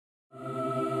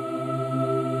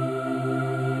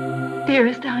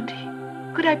Dearest Auntie,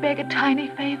 could I beg a tiny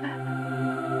favor?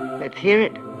 Let's hear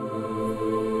it.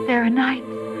 There are nights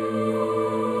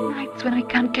when I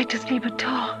can't get to sleep at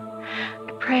all.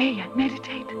 I pray and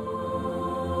meditate.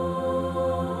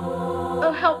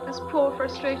 Oh, help this poor,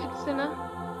 frustrated sinner.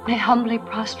 I humbly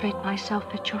prostrate myself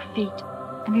at your feet.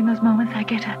 And in those moments I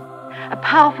get a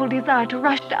powerful desire to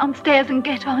rush downstairs and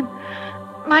get on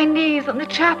my knees on the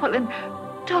chapel and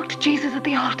talk to Jesus at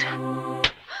the altar.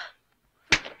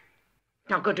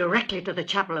 Now go directly to the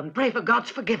chapel and pray for God's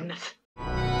forgiveness.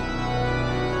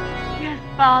 Yes,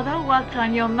 Father, what's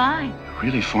on your mind? You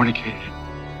really fornicated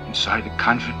inside the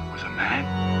convent with a man?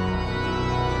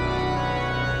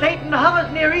 Satan hovers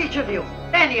near each of you.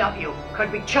 Any of you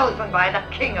could be chosen by the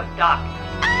King of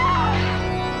Darkness.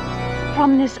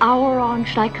 From this hour on,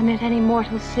 should I commit any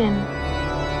mortal sin,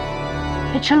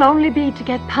 it shall only be to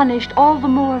get punished all the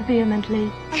more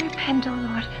vehemently. I repent, O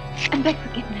Lord, and beg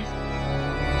forgiveness.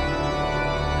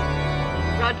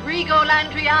 Rodrigo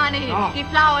Landriani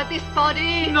deflowered this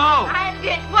body. No! And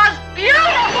it was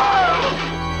beautiful!